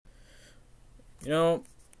You know,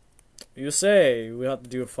 you say we have to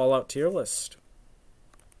do a Fallout tier list.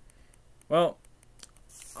 Well,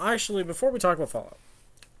 actually, before we talk about Fallout,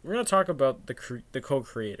 we're gonna talk about the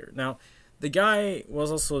co-creator. Now, the guy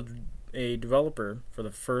was also a developer for the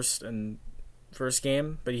first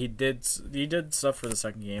game, but he did stuff for the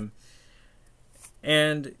second game,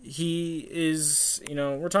 and he is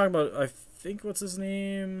we're talking about, I think, what's his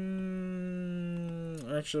name?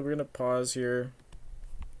 Actually, we're gonna pause here,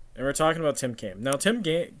 and we're talking about Tim Kaine. Now, Tim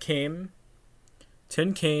Kaine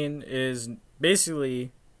is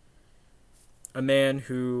basically a man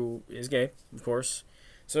who is gay, of course.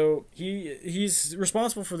 So he's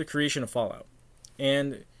responsible for the creation of Fallout,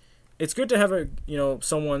 and it's good to have a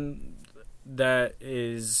someone that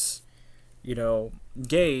is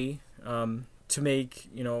gay, to make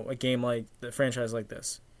a game like the franchise like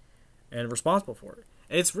this, and responsible for it.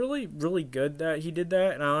 It's really really good that he did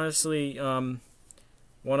that, and honestly,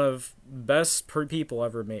 one of best people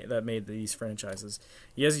ever made these franchises.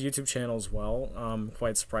 He has a YouTube channel as well,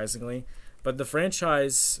 quite surprisingly. But the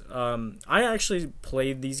franchise, I actually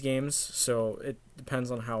played these games, so it depends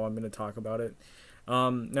on how I'm going to talk about it.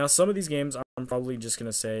 Now, some of these games, I'm probably just going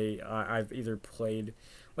to say I've either played,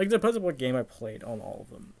 like, it depends on what game I played on all of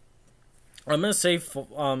them. I'm going to say, we're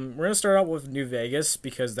going to start out with New Vegas,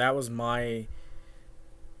 because that was my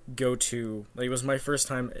go-to. Like, it was my first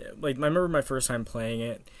time, like, I remember my first time playing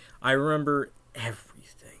it. I remember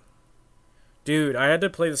everything. Dude, I had to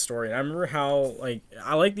play the story. I remember how, like,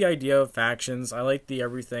 I like the idea of factions. I like the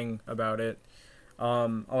everything about it. I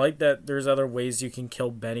like that there's other ways you can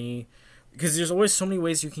kill Benny, because there's always so many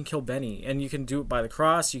ways you can kill Benny, and you can do it by the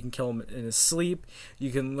cross. You can kill him in his sleep.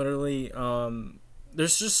 You can literally,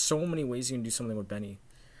 there's just so many ways you can do something with Benny,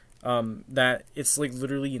 that it's, like,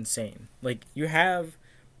 literally insane. Like, you have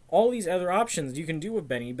all these other options you can do with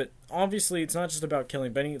Benny, but obviously it's not just about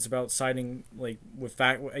killing Benny. It's about siding, like, with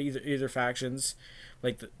either factions,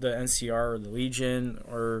 like the NCR or the Legion,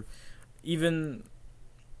 or even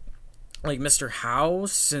like Mr.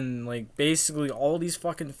 House, and, like, basically all these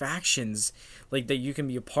fucking factions, like, that you can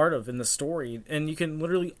be a part of in the story, and you can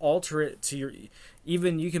literally alter it to your,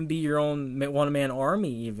 even you can be your own one man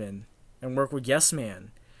army even, and work with Yes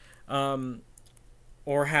Man.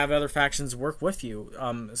 Or have other factions work with you,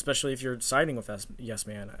 especially if you're siding with Yes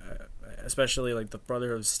Man, especially like the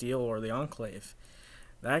Brotherhood of Steel or the Enclave.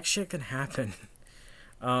 That shit can happen.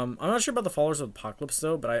 I'm not sure about the Followers of Apocalypse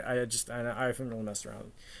though, but I haven't really messed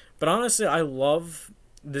around. But honestly, I love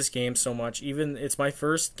this game so much. Even it's my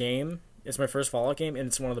first game, it's my first Fallout game, and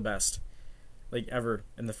it's one of the best, like, ever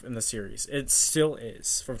in the series. It still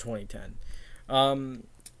is, from 2010.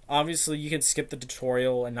 Obviously, you can skip the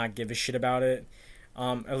tutorial and not give a shit about it.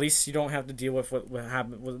 At least you don't have to deal with what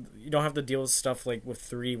happened. You don't have to deal with stuff like with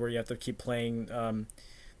 3, where you have to keep playing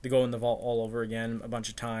the Go in the Vault all over again a bunch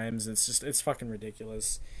of times. It's fucking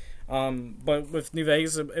ridiculous. But with New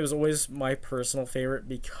Vegas, it was always my personal favorite,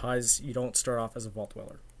 because you don't start off as a Vault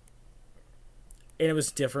Dweller, and it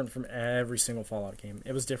was different from every single Fallout game.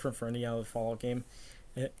 It was different from any other Fallout game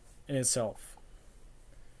in itself.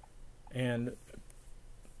 And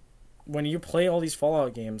when you play all these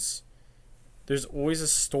Fallout games, there's always a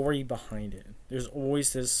story behind it. There's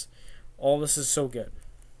always this. All this is so good.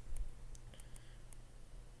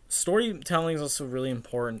 Storytelling is also really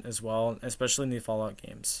important as well, especially in the Fallout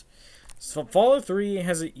games. So Fallout 3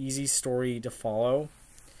 has an easy story to follow,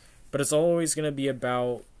 but it's always going to be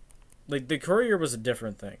about, like, the Courier was a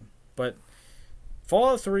different thing, but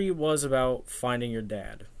Fallout 3 was about finding your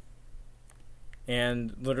dad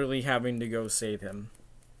and literally having to go save him.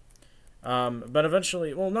 But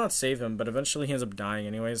eventually, well, not save him, but eventually he ends up dying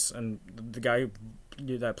anyways, and the guy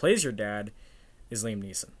that plays your dad is Liam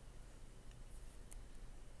Neeson.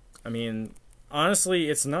 I mean, honestly,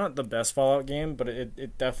 it's not the best Fallout game, but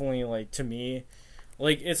it definitely, like, to me,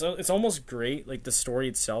 like, it's almost great, like, the story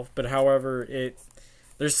itself, but however,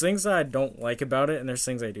 there's things that I don't like about it, and there's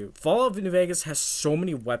things I do. Fallout New Vegas has so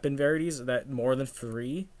many weapon varieties that more than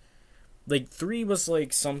 3. Like, 3 was,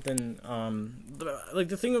 like, something, like,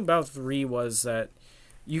 the thing about 3 was that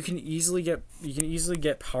you can easily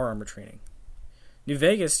get power armor training. New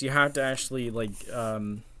Vegas, you have to actually, like,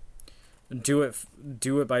 do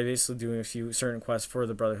it by basically doing a few certain quests for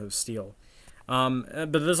the Brotherhood of Steel.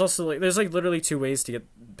 But there's also, like, literally 2 ways to get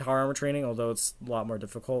power armor training, although it's a lot more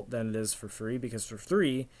difficult than it is for 3, because for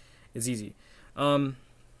 3, it's easy.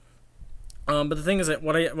 But the thing is that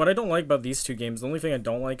what I don't like about these 2 games, the only thing I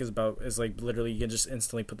don't like is like, literally you can just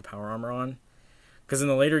instantly put the power armor on, because in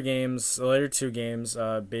the later 2 games,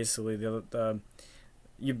 basically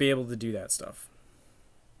you'd be able to do that stuff.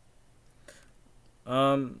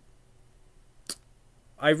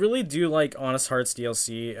 I really do like Honest Hearts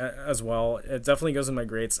DLC as well. It definitely goes in my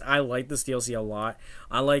grades. I like this DLC a lot.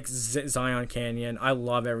 I like Zion Canyon. I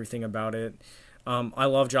love everything about it. I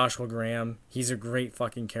love Joshua Graham. He's a great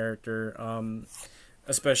fucking character.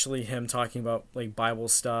 Especially him talking about like Bible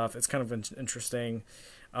stuff. It's kind of interesting.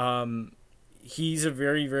 Um, he's a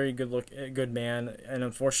very very good man, and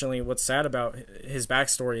unfortunately, what's sad about his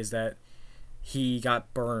backstory is that he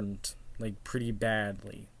got burned like pretty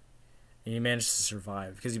badly, and he managed to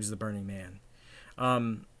survive because he was the Burning Man.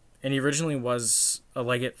 And he originally was a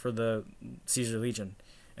legate for the Caesar Legion,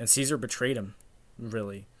 and Caesar betrayed him,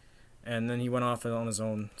 really, and then he went off on his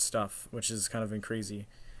own stuff, which is kind of been crazy.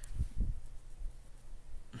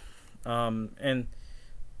 And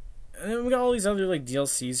then we got all these other like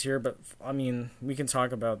DLCs here, but I mean we can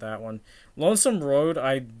talk about that one. Lonesome Road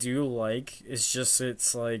I do like. It's just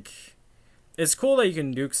it's like it's cool that you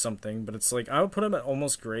can nuke something, but it's like I would put them at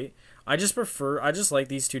almost great. I just like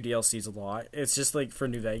these two DLCs a lot. It's just like for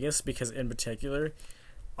New Vegas because in particular,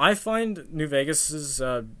 I find New Vegas's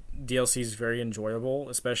DLCs very enjoyable,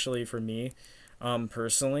 especially for me,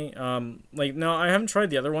 personally. Like no, I haven't tried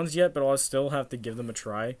the other ones yet, but I'll still have to give them a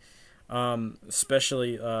try.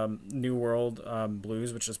 Especially New World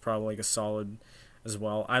Blues, which is probably like a solid as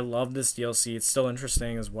well. I love this DLC. It's still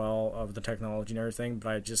interesting as well of the technology and everything, but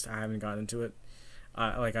I haven't gotten into it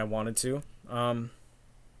like I wanted to. And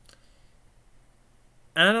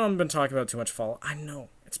I know I've been talking about too much Fallout. I know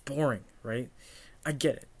it's boring, right? I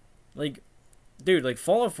get it. Like, dude, like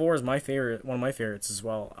Fallout 4 is my favorite, one of my favorites as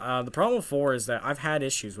well. The problem with 4 is that I've had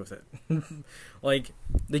issues with it. Like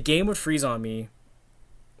the game would freeze on me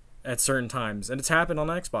at certain times, and it's happened on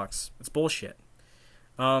Xbox. It's bullshit.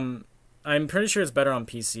 I'm pretty sure it's better on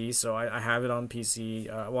PC, so I have it on PC.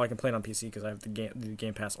 Well, I can play it on PC because I have the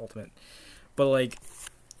Game Pass Ultimate. But like,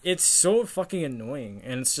 it's so fucking annoying,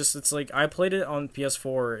 and it's like I played it on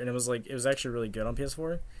PS4, and it was actually really good on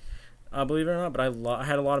PS4. Believe it or not, but I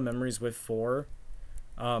had a lot of memories with 4,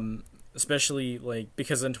 especially like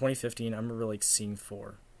because in 2015 I remember like seeing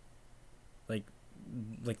 4, like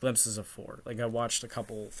glimpses of 4. Like I watched a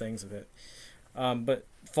couple things of it. But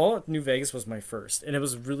Fallout New Vegas was my first, and it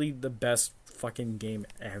was really the best fucking game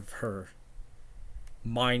ever.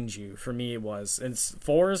 Mind you, for me it was. And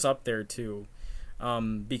 4 is up there too,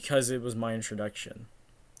 because it was my introduction.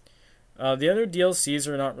 The other DLCs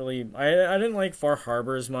are not really. I didn't like Far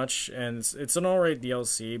Harbor as much, and it's an alright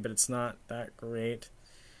DLC, but it's not that great.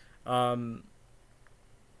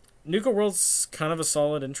 Nuka World's kind of a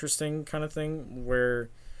solid, interesting kind of thing where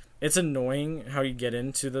it's annoying how you get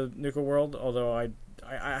into the Nuka World. Although I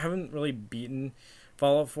haven't really beaten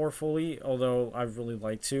Fallout 4 fully, although I'd really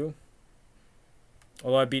like to.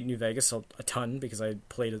 Although I beat New Vegas a ton because I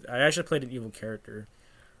actually played an evil character,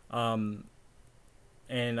 and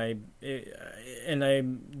I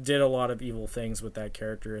did a lot of evil things with that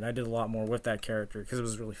character, and I did a lot more with that character because it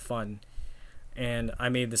was really fun, and I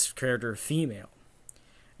made this character female.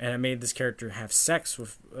 And I made this character have sex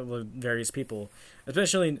with various people,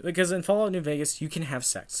 especially because in Fallout New Vegas you can have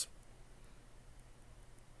sex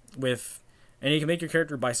with, and you can make your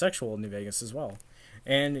character bisexual in New Vegas as well,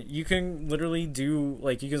 and you can literally do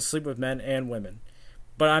like you can sleep with men and women.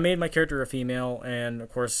 But I made my character a female, and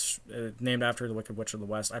of course, named after the Wicked Witch of the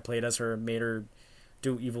West. I played as her, made her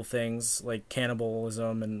do evil things like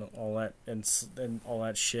cannibalism and all that, and all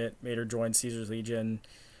that shit. Made her join Caesar's Legion,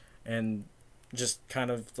 and just kind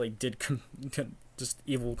of like did just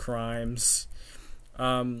evil crimes.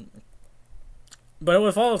 But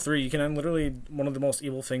with Fallout 3, you can literally one of the most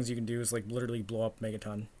evil things you can do is like literally blow up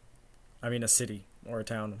Megaton. I mean a city or a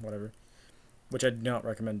town, whatever, which I do not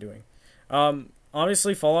recommend doing.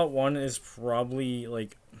 Obviously, Fallout 1 is probably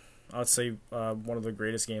like I would say one of the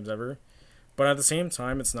greatest games ever, but at the same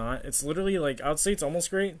time, it's not. It's literally like I would say it's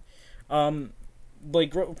almost great.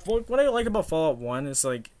 Like what I like about Fallout 1 is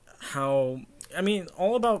like how. I mean,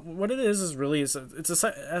 all about what it is really it's a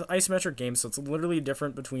isometric game, so it's literally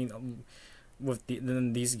different between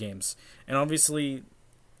than these games, and obviously,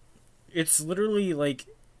 it's literally like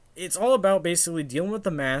it's all about basically dealing with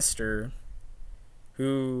the master,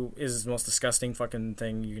 who is the most disgusting fucking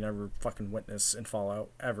thing you can ever fucking witness in Fallout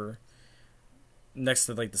ever. Next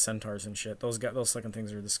to like the centaurs and shit, those fucking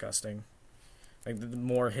things are disgusting, like the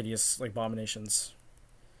more hideous like abominations.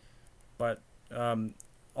 But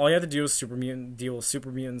all you have to do is deal with super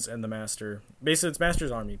mutants and the Master. Basically, it's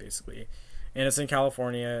Master's army, basically. And it's in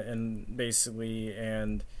California, and basically,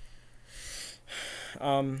 and...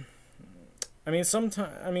 I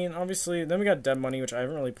mean, obviously, then we got Dead Money, which I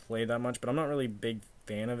haven't really played that much, but I'm not really a big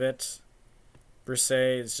fan of it, per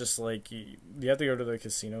se. It's just, like, you have to go to the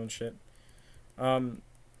casino and shit.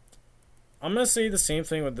 I'm gonna say the same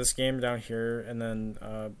thing with this game down here, and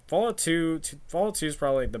then Fallout 2. Fallout 2 is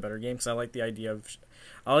probably like the better game because I like the idea of,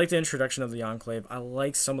 I like the introduction of the Enclave. I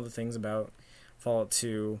like some of the things about Fallout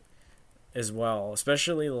 2 as well,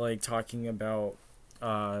 especially like talking about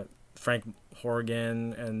Frank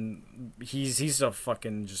Horgan, and he's a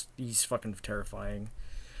fucking just he's fucking terrifying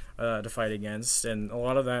to fight against, and a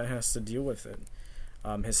lot of that has to deal with it.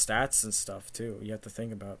 His stats and stuff too. You have to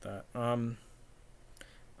think about that.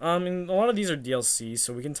 And a lot of these are DLC,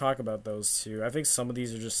 so we can talk about those too. I think some of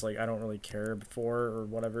these are just like I don't really care for or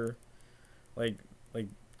whatever. Like like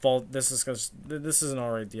Vault. This is an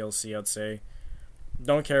alright DLC. I'd say.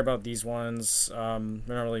 Don't care about these ones. They're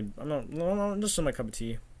not really. I'm not. No, just in my cup of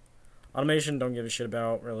tea. Automation. Don't give a shit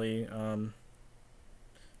about really.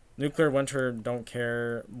 Nuclear Winter. Don't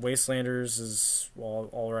care. Wastelanders is well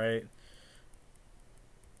alright.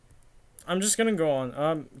 I'm just gonna go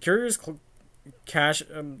on. Curious cash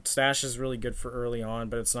stash is really good for early on,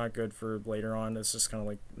 but it's not good for later on. It's just kind of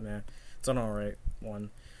like meh. It's an alright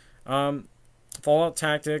one. Fallout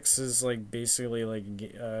Tactics is like basically like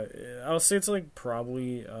I would say it's like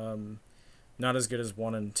probably not as good as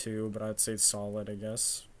 1 and 2, but I'd say it's solid, I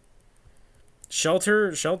guess.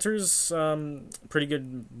 Shelter's pretty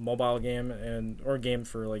good mobile game and or game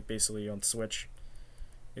for like basically on Switch.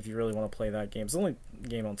 If you really want to play that game, it's the only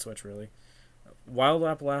game on Switch really. Wild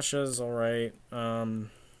Appalachia is alright. Fallout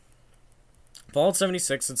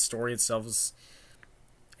 76, its story itself is,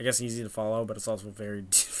 I guess, easy to follow, but it's also very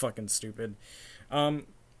fucking stupid.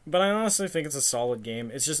 But I honestly think it's a solid game.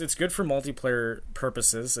 It's good for multiplayer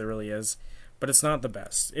purposes. It really is, but it's not the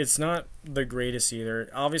best. It's not the greatest either.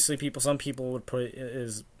 Obviously, some people would put it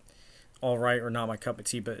as alright or not my cup of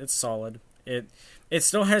tea, but it's solid. It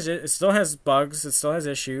still has bugs. It still has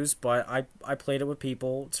issues, but I played it with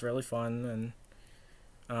people. It's really fun, and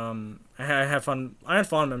I had fun. I had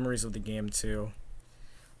fond memories of the game too.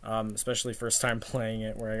 Especially first time playing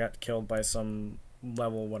it, where I got killed by some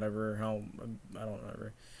level, whatever. How I don't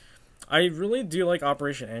remember. I really do like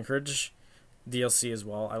Operation Anchorage DLC as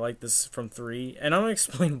well. I like this from 3, and I'm gonna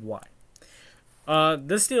explain why.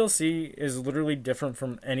 This DLC is literally different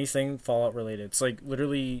from anything Fallout related. It's like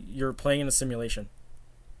literally you're playing in a simulation.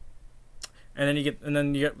 And then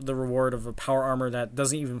you get the reward of a power armor that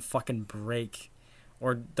doesn't even fucking break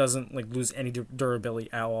or doesn't like lose any durability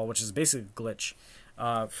at all, which is basically a glitch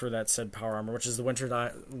for that said power armor, which is the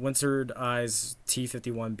Wintered Eyes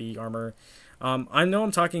T51B armor. I know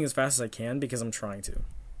I'm talking as fast as I can because I'm trying to.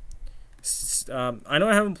 I know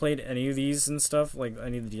I haven't played any of these and stuff, like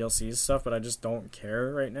any of the DLCs stuff, but I just don't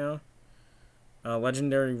care right now.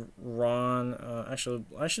 Legendary Ron. Actually,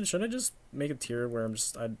 should I just make a tier where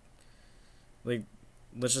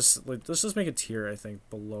let's just make a tier, I think,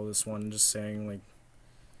 below this one, just saying like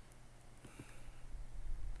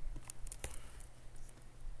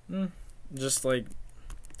just like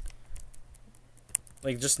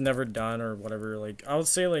just never done or whatever. Like I would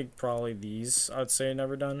say like probably these. I would say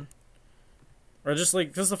never done. Or just like,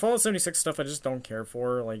 because the Fallout 76 stuff I just don't care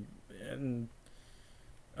for, like, and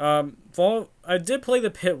Fallout, I did play the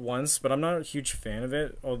Pit once, but I'm not a huge fan of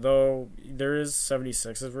it, although there is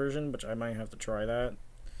 76's version, which I might have to try that.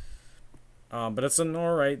 But it's an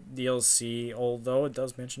alright DLC, although it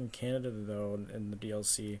does mention Canada, though, in the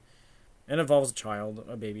DLC. And it involves a child,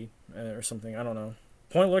 a baby, or something, I don't know.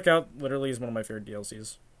 Point Lookout literally is one of my favorite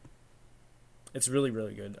DLCs. It's really,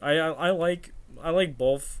 really good. I like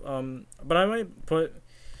both, but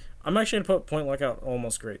I'm actually gonna put Point Lookout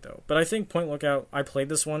almost great though. But I think Point Lookout, I played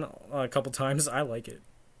this one a couple times. I like it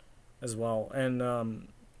as well, and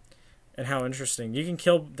how interesting. You can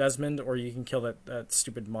kill Desmond, or you can kill that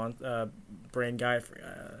stupid brain guy.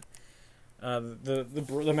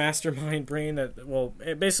 The mastermind brain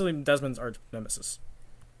that basically Desmond's arch nemesis.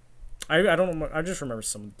 I don't know. I just remember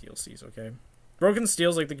some of the DLCs. Okay, Broken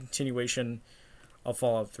Steel's like the continuation of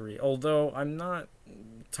Fallout 3, although I'm not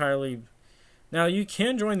entirely. Now you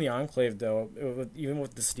can join the Enclave though, even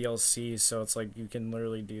with this DLC, so it's like you can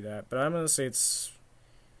literally do that. But I'm gonna say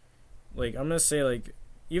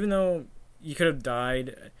even though you could have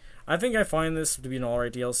died, I think I find this to be an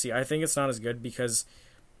alright DLC. I think it's not as good because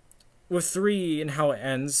with 3 and how it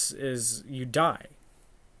ends is you die.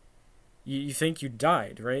 You think you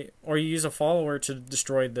died, right? Or you use a follower to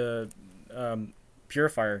destroy the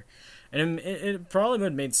purifier. And it probably would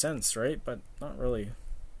have made sense, right? But not really.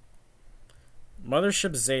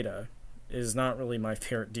 Mothership Zeta is not really my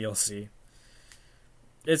favorite DLC.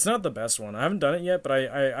 It's not the best one. I haven't done it yet, but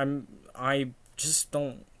I just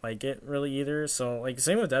don't like it really either. So like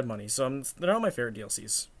same with Dead Money. So they're not my favorite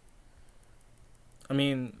DLCs. I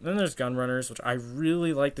mean, then there's Gunrunners, which I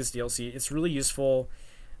really like this DLC. It's really useful.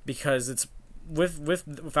 because it's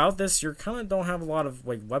without this, you kind of don't have a lot of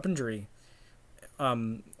like weaponry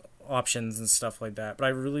options and stuff like that. But I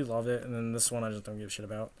really love it, and then this one I just don't give a shit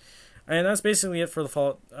about. And that's basically it for the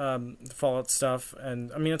Fallout stuff.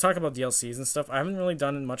 And I mean, I talk about DLCs and stuff. I haven't really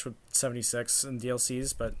done much with 76 and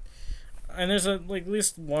DLCs, but there's like at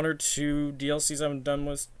least one or two DLCs I haven't done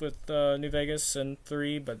with New Vegas and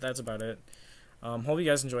 3, but that's about it. Hope you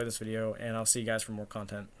guys enjoy this video, and I'll see you guys for more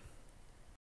content.